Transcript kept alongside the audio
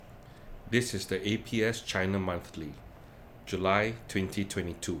This is the APS China Monthly, July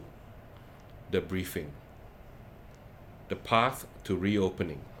 2022. The briefing. The path to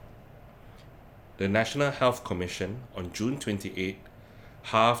reopening. The National Health Commission on June 28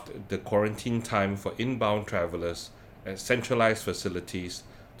 halved the quarantine time for inbound travelers at centralized facilities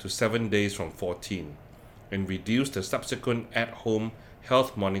to 7 days from 14 and reduced the subsequent at-home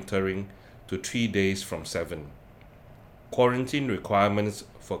health monitoring to 3 days from 7. Quarantine requirements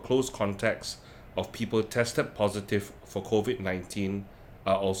for close contacts of people tested positive for COVID-19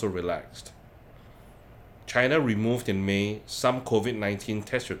 are also relaxed. China removed in May some COVID-19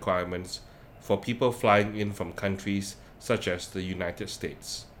 test requirements for people flying in from countries such as the United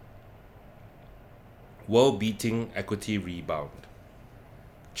States. World-beating equity rebound.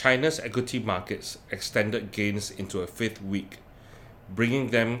 China's equity markets extended gains into a fifth week, bringing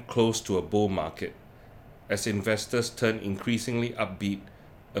them close to a bull market, as investors turn increasingly upbeat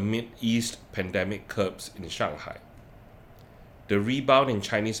amid eased pandemic curbs in Shanghai. The rebound in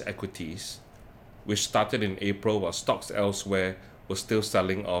Chinese equities, which started in April while stocks elsewhere were still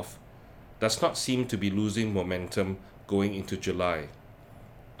selling off, does not seem to be losing momentum going into July,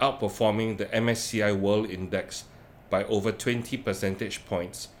 outperforming the MSCI World Index by over 20 percentage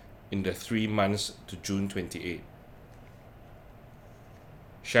points in the 3 months to June 28.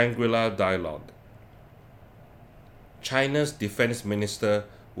 Shangri-La Dialogue. China's Defense Minister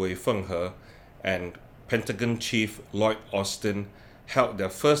Wei Fenghe and Pentagon Chief Lloyd Austin held their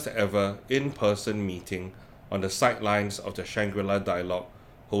first ever in-person meeting on the sidelines of the Shangri-La Dialogue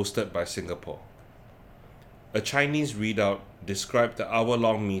hosted by Singapore. A Chinese readout described the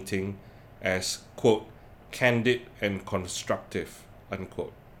hour-long meeting as, quote, candid and constructive,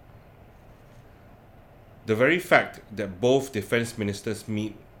 unquote. The very fact that both defense ministers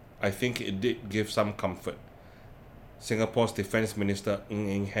meet, I think it did give some comfort, Singapore's Defence Minister Ng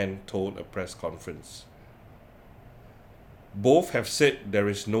Eng Hen told a press conference. Both have said there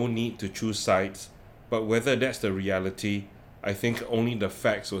is no need to choose sides, but whether that's the reality, I think only the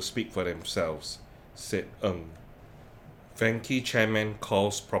facts will speak for themselves, said Ng. Vanke chairman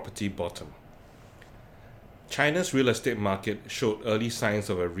calls property bottom. China's real estate market showed early signs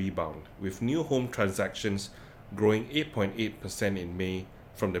of a rebound, with new home transactions growing 8.8% in May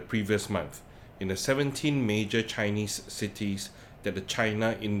from the previous month, in the 17 major Chinese cities that the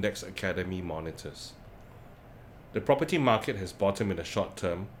China Index Academy monitors. The property market has bottomed in the short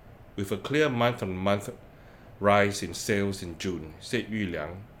term, with a clear month-on-month rise in sales in June, said Yu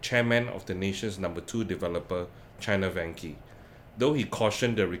Liang, chairman of the nation's number 2 developer, China Vanke, though he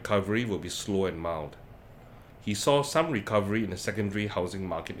cautioned the recovery will be slow and mild. He saw some recovery in the secondary housing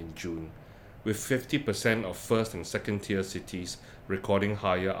market in June, with 50% of first and second-tier cities recording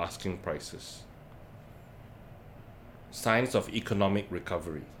higher asking prices. Signs of economic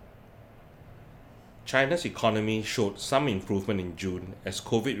recovery. China's economy showed some improvement in June as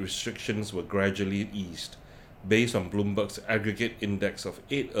COVID restrictions were gradually eased, based on Bloomberg's aggregate index of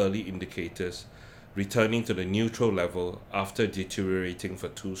 8 early indicators, returning to the neutral level after deteriorating for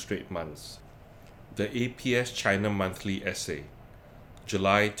 2 straight months. The APS China Monthly Essay,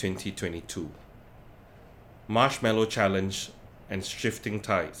 July 2022. Marshmallow Challenge and Shifting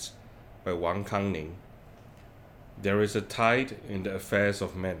Tides by Wang Kangning. There is a tide in the affairs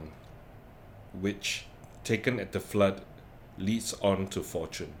of men, which, taken at the flood, leads on to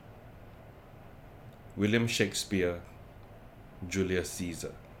fortune. William Shakespeare, Julius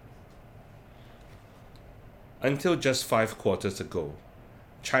Caesar. Until just 5 quarters ago,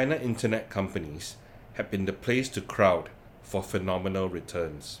 China internet companies had been the place to crowd for phenomenal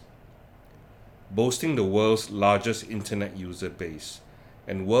returns. Boasting the world's largest internet user base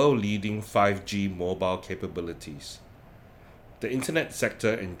and world-leading 5G mobile capabilities, the internet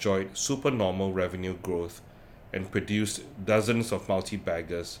sector enjoyed supernormal revenue growth and produced dozens of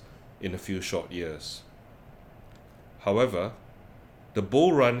multi-baggers in a few short years. However, the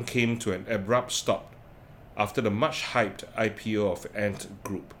bull run came to an abrupt stop after the much-hyped IPO of Ant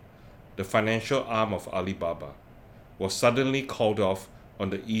Group, the financial arm of Alibaba, was suddenly called off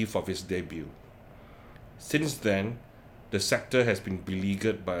on the eve of its debut. Since then, the sector has been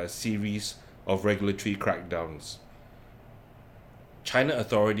beleaguered by a series of regulatory crackdowns. China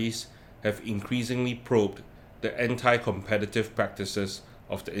authorities have increasingly probed the anti-competitive practices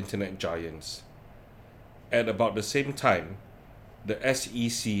of the internet giants. At about the same time, the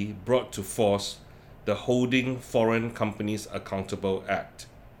SEC brought to force the Holding Foreign Companies Accountable Act,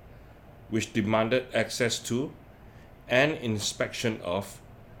 which demanded access to and inspection of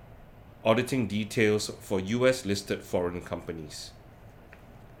auditing details for US-listed foreign companies.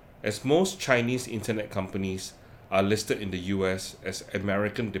 As most Chinese internet companies are listed in the US as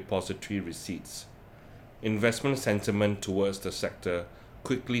American Depository Receipts. Investment sentiment towards the sector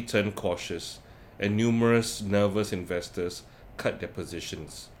quickly turned cautious, and numerous nervous investors cut their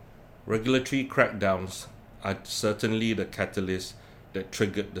positions. Regulatory crackdowns are certainly the catalyst that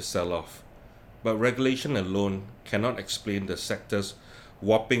triggered the sell-off, but regulation alone cannot explain the sector's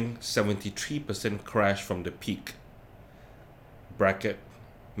whopping 73% crash from the peak. Bracket,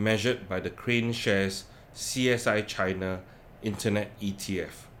 measured by the Crane Shares CSI China Internet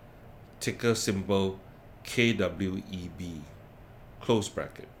ETF, ticker symbol KWEB. Close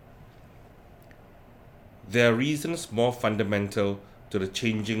bracket. There are reasons more fundamental to the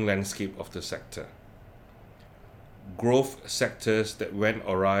changing landscape of the sector. Growth sectors that went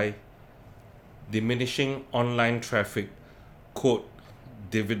awry, diminishing online traffic, quote,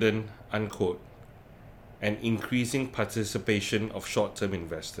 dividend, unquote, and increasing participation of short-term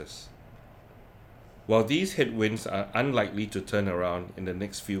investors. While these headwinds are unlikely to turn around in the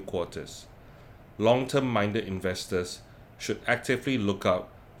next few quarters, long-term minded investors should actively look out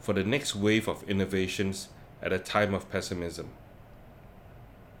for the next wave of innovations at a time of pessimism.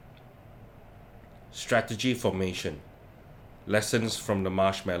 Strategy formation. Lessons from the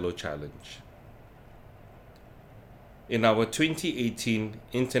Marshmallow Challenge. In our 2018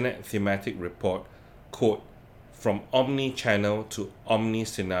 Internet Thematic Report, quote, from omni-channel to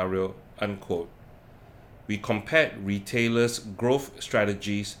omni-scenario, unquote, we compared retailers' growth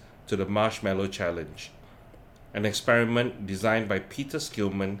strategies to the Marshmallow Challenge, an experiment designed by Peter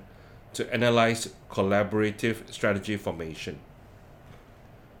Skillman to analyze collaborative strategy formation.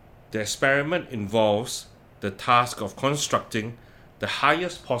 The experiment involves the task of constructing the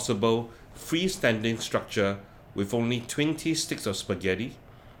highest possible freestanding structure with only 20 sticks of spaghetti,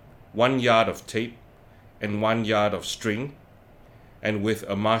 1 yard of tape, and 1 yard of string, and with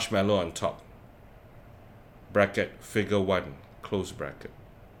a marshmallow on top. Bracket figure 1, close bracket.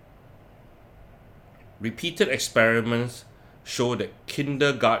 Repeated experiments show that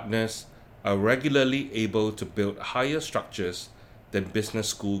kindergartners are regularly able to build higher structures than business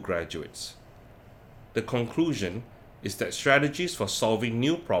school graduates. The conclusion is that strategies for solving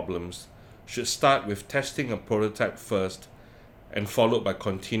new problems should start with testing a prototype first and followed by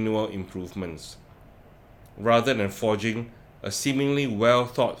continual improvements, rather than forging a seemingly well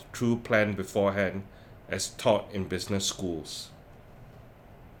thought through plan beforehand as taught in business schools.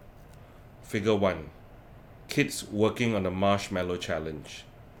 Figure 1. Kids working on the Marshmallow Challenge.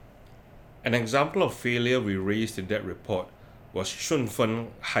 An example of failure we raised in that report was Shunfeng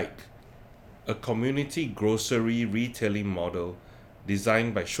Hike, a community grocery retailing model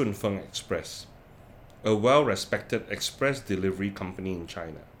designed by Shunfeng Express, a well-respected express delivery company in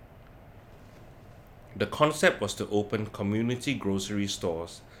China. The concept was to open community grocery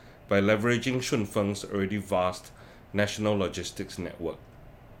stores by leveraging Shunfeng's already vast national logistics network.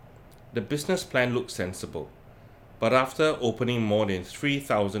 The business plan looked sensible, but after opening more than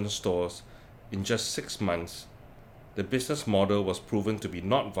 3,000 stores in just 6 months, the business model was proven to be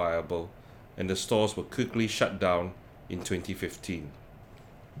not viable and the stores were quickly shut down in 2015.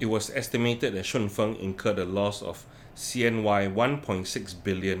 It was estimated that Shunfeng incurred a loss of CNY 1.6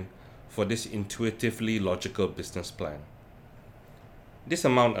 billion for this intuitively logical business plan. This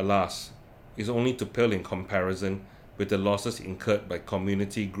amount, alas, is only to pale in comparison with the losses incurred by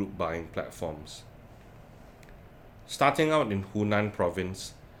community group buying platforms. Starting out in Hunan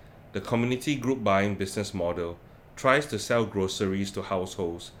province, the community group buying business model tries to sell groceries to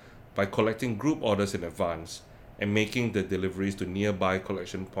households by collecting group orders in advance and making the deliveries to nearby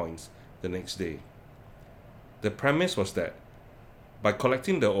collection points the next day. The premise was that by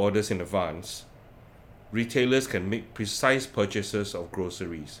collecting the orders in advance, retailers can make precise purchases of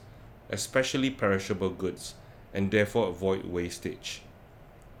groceries, especially perishable goods, and therefore avoid wastage.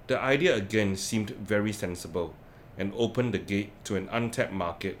 The idea again seemed very sensible and opened the gate to an untapped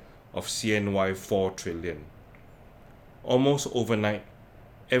market of CNY 4 trillion. Almost overnight,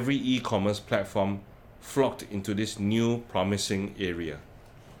 every e-commerce platform flocked into this new promising area.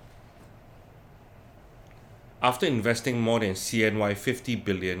 After investing more than CNY 50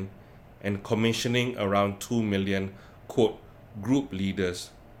 billion and commissioning around 2 million, quote, group leaders,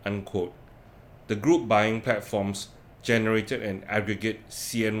 unquote, the group buying platforms generated an aggregate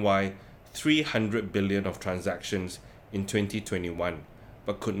CNY 300 billion of transactions in 2021,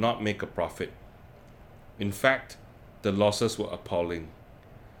 but could not make a profit. In fact, the losses were appalling.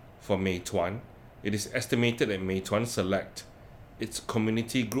 For Meituan, it is estimated that Meituan Select, its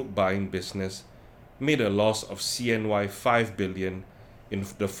community group buying business, made a loss of CNY 5 billion in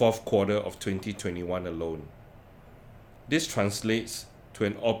the fourth quarter of 2021 alone. This translates to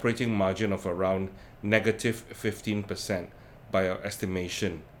an operating margin of around negative 15% by our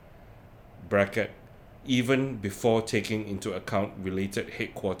estimation, bracket, even before taking into account related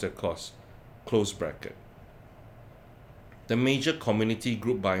headquarter costs, close bracket. The major community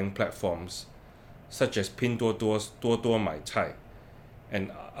group buying platforms, such as Pinduoduo's Duoduo Mai Cai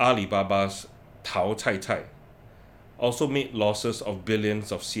and Alibaba's Tao Cai Cai, also made losses of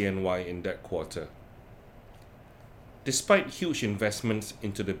billions of CNY in that quarter. Despite huge investments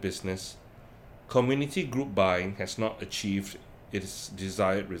into the business, community group buying has not achieved its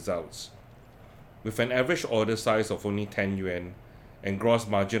desired results. With an average order size of only 10 yuan and gross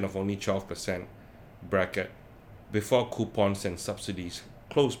margin of only 12%, bracket, before coupons and subsidies,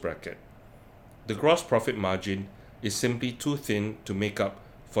 close bracket. The gross profit margin is simply too thin to make up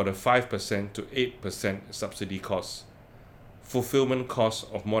for the 5% to 8% subsidy costs, fulfillment costs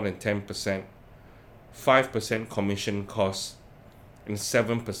of more than 10%, 5% commission costs, and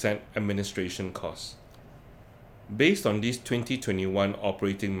 7% administration costs. Based on these 2021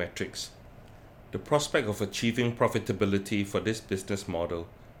 operating metrics, the prospect of achieving profitability for this business model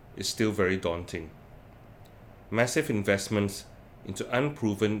is still very daunting. Massive investments into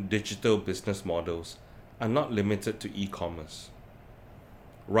unproven digital business models are not limited to e-commerce.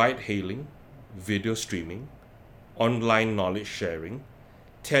 Ride-hailing, video streaming, online knowledge sharing,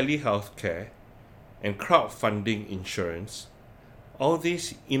 telehealthcare, and crowdfunding insurance, all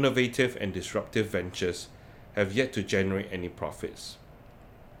these innovative and disruptive ventures have yet to generate any profits.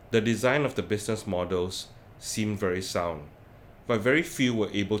 The design of the business models seemed very sound, but very few were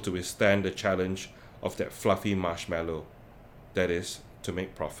able to withstand the challenge of that fluffy marshmallow, that is, to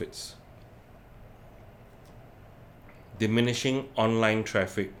make profits. Diminishing online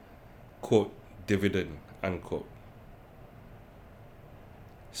traffic, quote, dividend, unquote.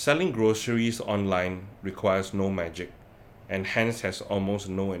 Selling groceries online requires no magic and hence has almost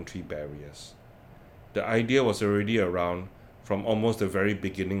no entry barriers. The idea was already around from almost the very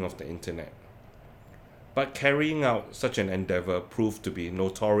beginning of the internet. But carrying out such an endeavor proved to be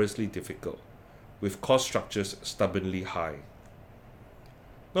notoriously difficult, with cost structures stubbornly high.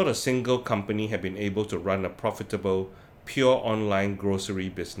 Not a single company had been able to run a profitable, pure online grocery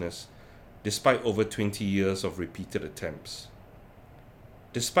business, despite over 20 years of repeated attempts.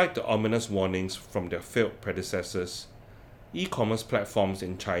 Despite the ominous warnings from their failed predecessors, e-commerce platforms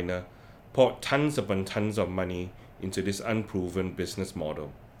in China poured tons upon tons of money into this unproven business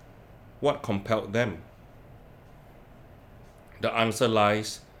model. What compelled them? The answer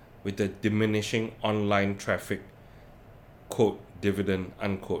lies with the diminishing online traffic, quote, dividend,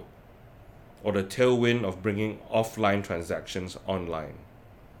 unquote, or the tailwind of bringing offline transactions online.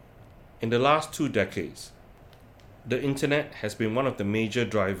 In the last 2 decades, the internet has been one of the major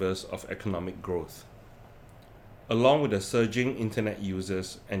drivers of economic growth. Along with the surging internet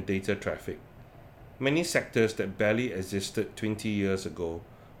users and data traffic, many sectors that barely existed 20 years ago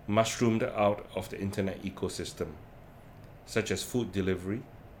mushroomed out of the internet ecosystem, such as food delivery,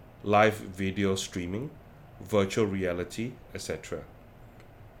 live video streaming, virtual reality, etc.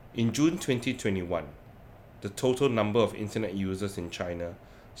 In June 2021, the total number of internet users in China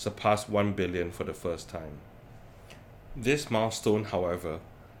surpassed 1 billion for the first time. This milestone, however,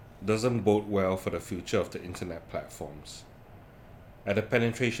 doesn't bode well for the future of the internet platforms. At a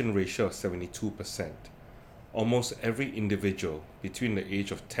penetration ratio of 72%, almost every individual between the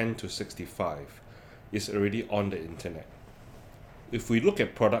age of 10 to 65 is already on the internet. If we look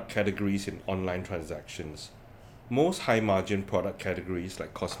at product categories in online transactions, most high-margin product categories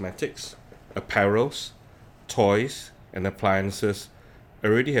like cosmetics, apparels, toys, and appliances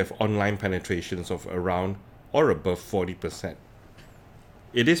already have online penetrations of around or above 40%.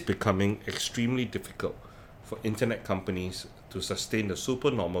 It is becoming extremely difficult for internet companies to sustain the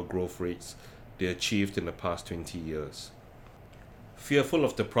supernormal growth rates they achieved in the past 20 years. Fearful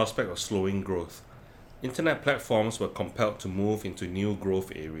of the prospect of slowing growth, internet platforms were compelled to move into new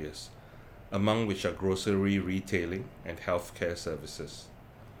growth areas, among which are grocery retailing and healthcare services.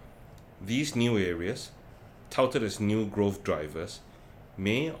 These new areas, touted as new growth drivers,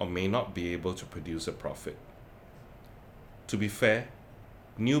 may or may not be able to produce a profit. To be fair,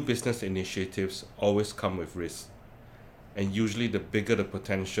 new business initiatives always come with risks, and usually the bigger the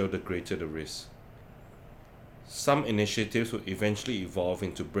potential, the greater the risk. Some initiatives will eventually evolve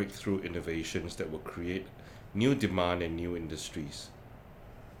into breakthrough innovations that will create new demand and new industries.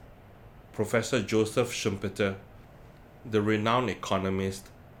 Professor Joseph Schumpeter, the renowned economist,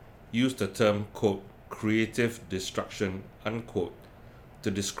 used the term, quote, creative destruction, unquote, to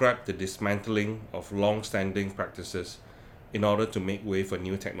describe the dismantling of long-standing practices in order to make way for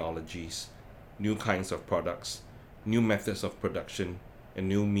new technologies, new kinds of products, new methods of production, and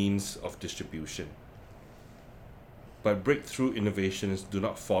new means of distribution. But breakthrough innovations do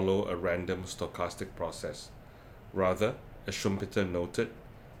not follow a random stochastic process. Rather, as Schumpeter noted,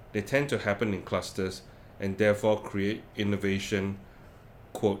 they tend to happen in clusters and therefore create innovation,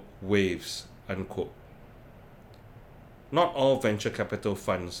 quote, waves, unquote. Not all venture capital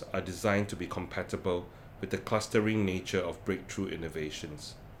funds are designed to be compatible with the clustering nature of breakthrough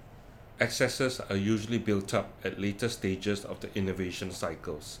innovations. Excesses are usually built up at later stages of the innovation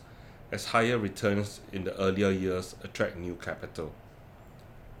cycles, as higher returns in the earlier years attract new capital.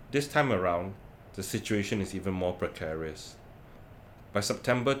 This time around, the situation is even more precarious. By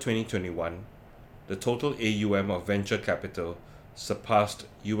September 2021, the total AUM of venture capital surpassed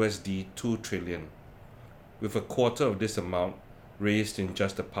USD 2 trillion, with a quarter of this amount raised in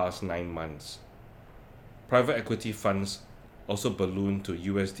just the past 9 months. Private equity funds also ballooned to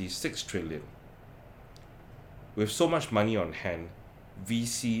USD 6 trillion. With so much money on hand,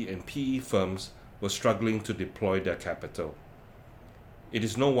 VC and PE firms were struggling to deploy their capital. It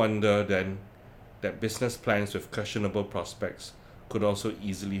is no wonder then that business plans with questionable prospects could also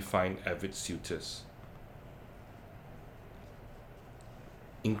easily find avid suitors.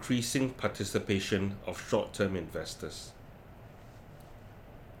 Increasing participation of short-term investors.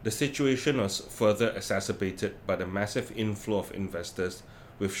 The situation was further exacerbated by the massive inflow of investors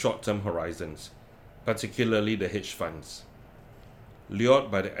with short-term horizons, particularly the hedge funds. Lured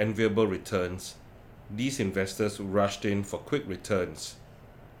by the enviable returns, these investors rushed in for quick returns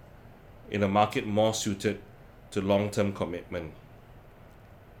in a market more suited to long-term commitment.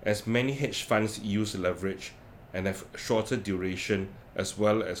 As many hedge funds use leverage and have shorter duration as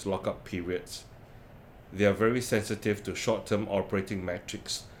well as lockup periods, they are very sensitive to short-term operating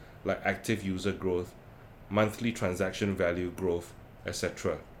metrics like active user growth, monthly transaction value growth,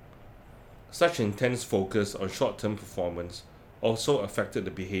 etc. Such intense focus on short-term performance also affected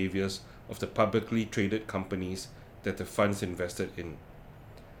the behaviors of the publicly traded companies that the funds invested in.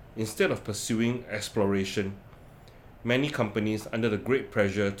 Instead of pursuing exploration, many companies, under the great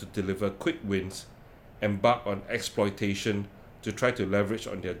pressure to deliver quick wins, embark on exploitation to try to leverage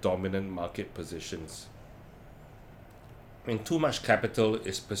on their dominant market positions. When too much capital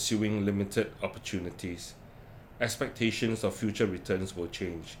is pursuing limited opportunities, expectations of future returns will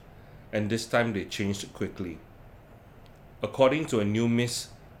change, and this time they changed quickly. According to a Numis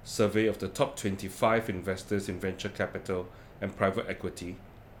survey of the top 25 investors in venture capital and private equity,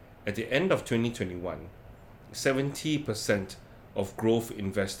 at the end of 2021, 70% of growth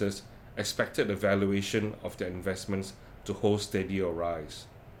investors expected the valuation of their investments to hold steady or rise.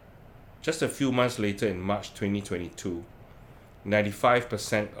 Just a few months later, in March 2022,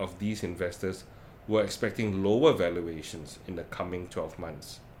 95% of these investors were expecting lower valuations in the coming 12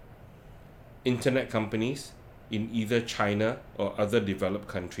 months. Internet companies in either China or other developed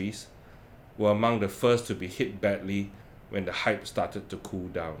countries were among the first to be hit badly when the hype started to cool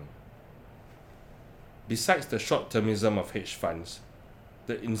down. Besides the short-termism of hedge funds,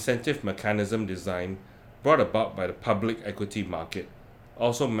 the incentive mechanism design brought about by the public equity market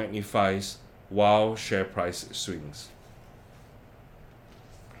also magnifies wild share price swings.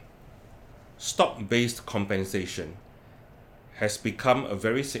 Stock-based compensation has become a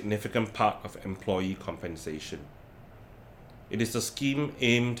very significant part of employee compensation. It is a scheme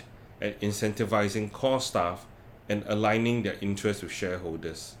aimed at incentivizing core staff and aligning their interests with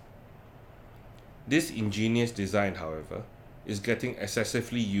shareholders. This ingenious design, however, is getting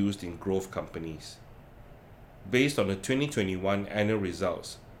excessively used in growth companies. Based on the 2021 annual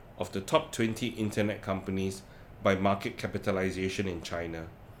results of the top 20 internet companies by market capitalization in China,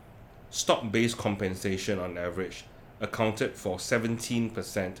 stock-based compensation on average accounted for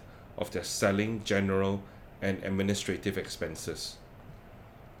 17% of their selling, general, and administrative expenses.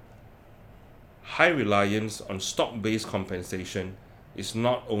 High reliance on stock-based compensation is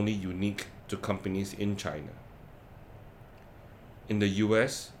not only unique to companies in China. In the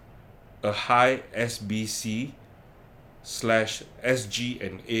US, a high SBC/SG&A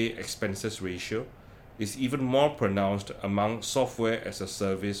expenses ratio is even more pronounced among software as a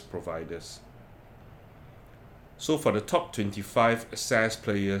service providers. So for the top 25 SaaS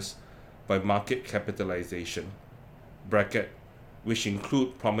players by market capitalization, bracket, which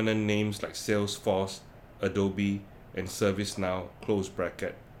include prominent names like Salesforce, Adobe, and ServiceNow, close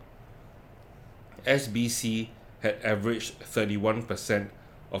bracket, SBC had averaged 31%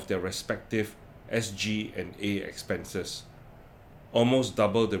 of their respective SG&A expenses, almost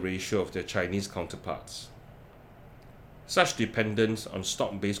double the ratio of their Chinese counterparts. Such dependence on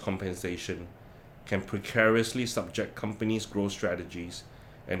stock-based compensation can precariously subject companies' growth strategies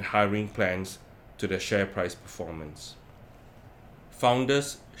and hiring plans to their share price performance.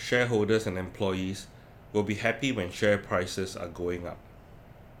 Founders, shareholders, and employees will be happy when share prices are going up.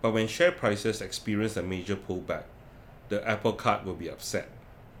 But when share prices experience a major pullback, the apple cart will be upset.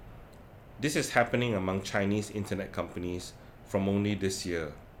 This is happening among Chinese internet companies from only this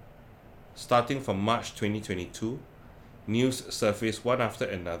year. Starting from March 2022, news surfaced one after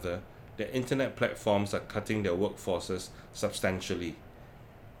another that internet platforms are cutting their workforces substantially,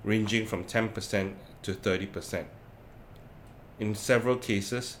 ranging from 10% to 30%. In several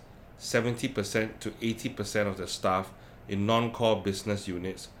cases, 70% to 80% of the staff in non-core business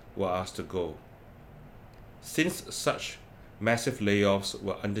units were asked to go. Since such massive layoffs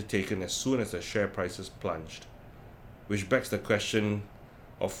were undertaken as soon as the share prices plunged, which begs the question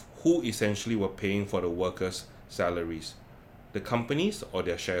of who essentially were paying for the workers' salaries, the companies or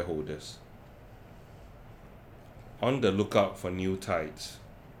their shareholders. On the lookout for new tides.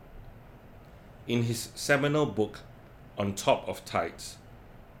 In his seminal book, On Top of Tides,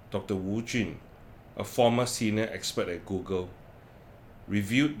 Dr. Wu Jun, a former senior expert at Google,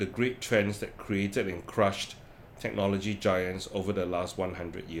 reviewed the great trends that created and crushed technology giants over the last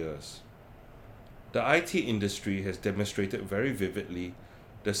 100 years. The IT industry has demonstrated very vividly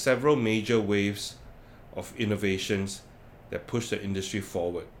the several major waves of innovations that pushed the industry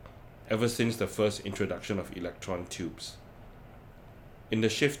forward ever since the first introduction of electron tubes. In the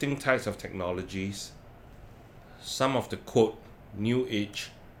shifting tides of technologies, some of the quote, new age,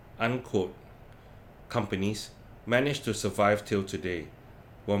 unquote, companies managed to survive till today,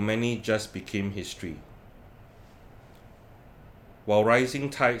 while many just became history. While rising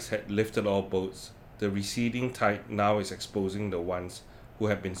tides had lifted all boats, the receding tide now is exposing the ones who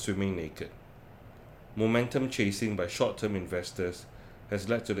have been swimming naked. Momentum chasing by short-term investors has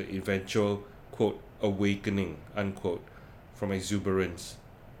led to the eventual, quote, awakening, unquote, from exuberance.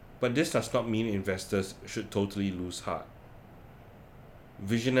 But this does not mean investors should totally lose heart.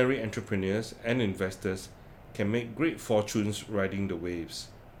 Visionary entrepreneurs and investors can make great fortunes riding the waves.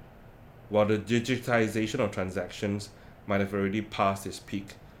 While the digitization of transactions might have already passed its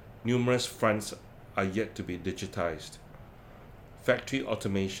peak, numerous fronts are yet to be digitized. Factory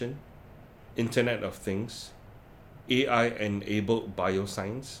automation, Internet of Things, AI-enabled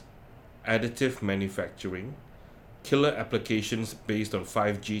bioscience, additive manufacturing, killer applications based on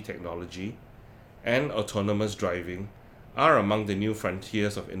 5G technology, and autonomous driving are among the new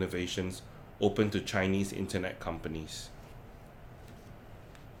frontiers of innovations open to Chinese internet companies.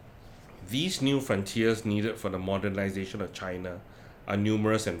 These new frontiers needed for the modernization of China are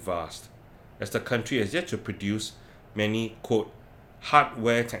numerous and vast, as the country has yet to produce many, quote,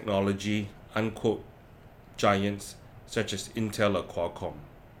 hardware technology, unquote, giants such as Intel or Qualcomm.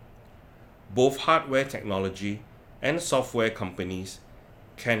 Both hardware technology and software companies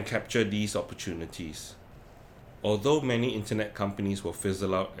can capture these opportunities. Although many internet companies will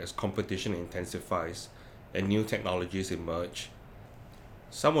fizzle out as competition intensifies and new technologies emerge,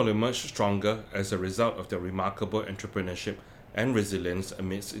 some will emerge stronger as a result of their remarkable entrepreneurship and resilience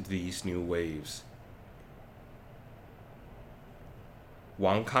amidst these new waves.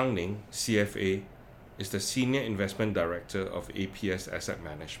 Wang Kangning, CFA, is the Senior Investment Director of APS Asset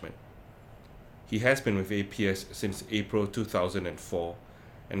Management. He has been with APS since April 2004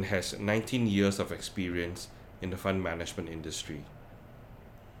 and has 19 years of experience in the fund management industry.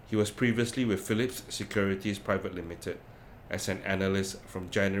 He was previously with Philips Securities Private Limited as an analyst from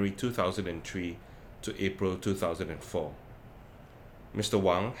January 2003 to April 2004. Mr.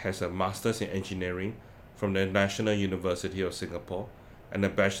 Wang has a Master's in Engineering from the National University of Singapore and a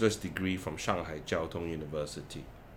bachelor's degree from Shanghai Jiao Tong University.